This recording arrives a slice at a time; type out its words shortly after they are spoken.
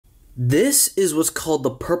This is what's called the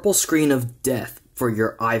purple screen of death for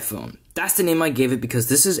your iPhone. That's the name I gave it because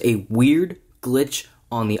this is a weird glitch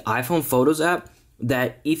on the iPhone Photos app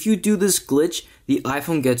that if you do this glitch, the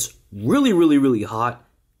iPhone gets really hot.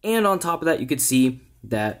 And on top of that, you could see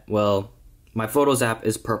that, well, my Photos app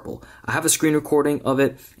is purple. I have a screen recording of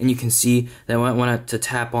it, and you can see that when I went to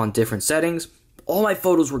tap on different settings, all my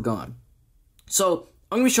photos were gone. So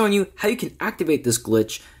I'm going to be showing you how you can activate this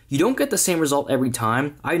glitch. You don't get the same result every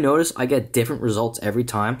time. I notice I get different results every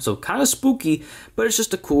time, so kind of spooky, but it's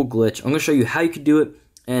just a cool glitch. I'm going to show you how you can do it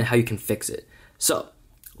and how you can fix it. So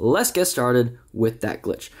let's get started with that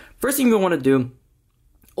glitch. First thing you're going to want to do,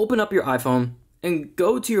 open up your iPhone and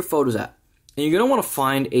go to your Photos app. And you're going to want to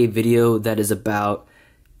find a video that is about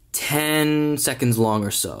 10 seconds long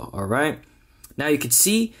or so, alright? Now you can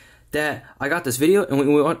see that I got this video, and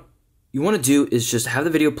what you want to do is just have the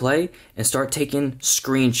video play and start taking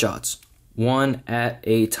screenshots, one at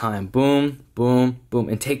a time. Boom, boom, boom,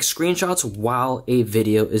 and take screenshots while a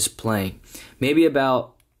video is playing. Maybe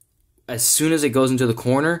about as soon as it goes into the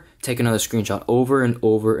corner, take another screenshot over and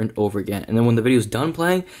over and over again. And then when the video is done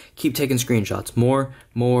playing, keep taking screenshots. More,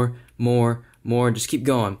 just keep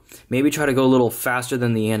going. Maybe try to go a little faster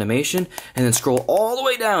than the animation and then scroll all the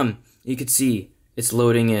way down. You can see it's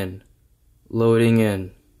loading in.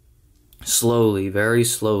 Slowly, very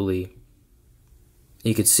slowly.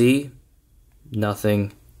 You can see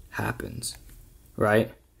nothing happens, right?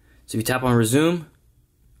 So if you tap on resume,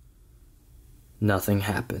 nothing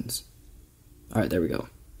happens. All right, there we go.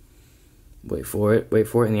 Wait for it,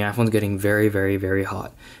 and the iPhone's getting very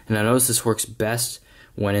hot. And I notice this works best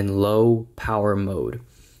when in low power mode.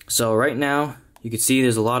 So right now, you can see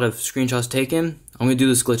there's a lot of screenshots taken. I'm gonna do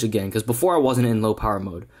this glitch again, because before I wasn't in low power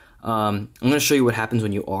mode. I'm going to show you what happens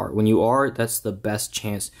when you are. When you are, that's the best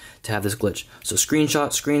chance to have this glitch. So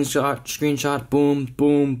screenshot, boom.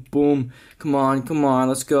 Come on,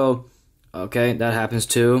 let's go. Okay, that happens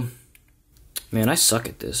too. Man, I suck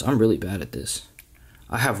at this. I'm really bad at this.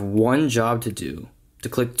 I have one job to do, to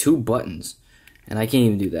click two buttons, and I can't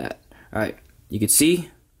even do that. Alright, you can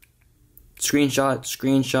see, screenshot,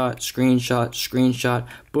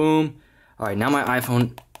 boom. Alright, now my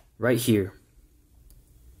iPhone right here.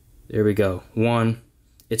 There we go. One.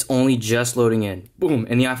 It's only just loading in. Boom.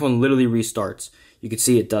 And the iPhone literally restarts. You can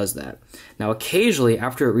see it does that. Now, occasionally,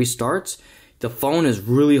 after it restarts, the phone is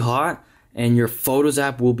really hot and your Photos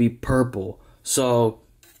app will be purple. So,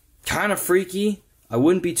 kind of freaky. I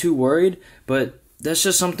wouldn't be too worried, but that's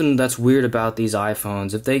just something that's weird about these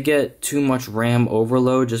iPhones. If they get too much RAM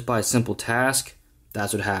overload just by a simple task,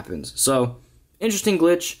 that's what happens. So, interesting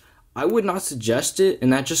glitch. I would not suggest it,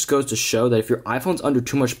 and that just goes to show that if your iPhone's under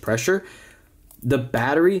too much pressure, the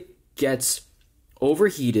battery gets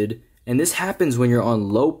overheated, and this happens when you're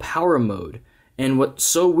on low power mode. And what's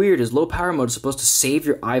so weird is low power mode is supposed to save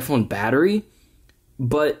your iPhone battery,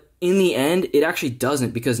 but in the end, it actually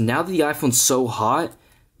doesn't, because now that the iPhone's so hot,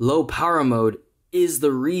 low power mode is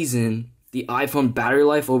the reason the iPhone battery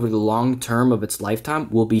life over the long term of its lifetime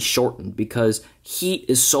will be shortened, because heat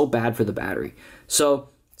is so bad for the battery. So,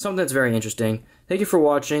 something that's very interesting. Thank you for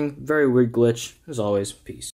watching. Very weird glitch. As always, peace.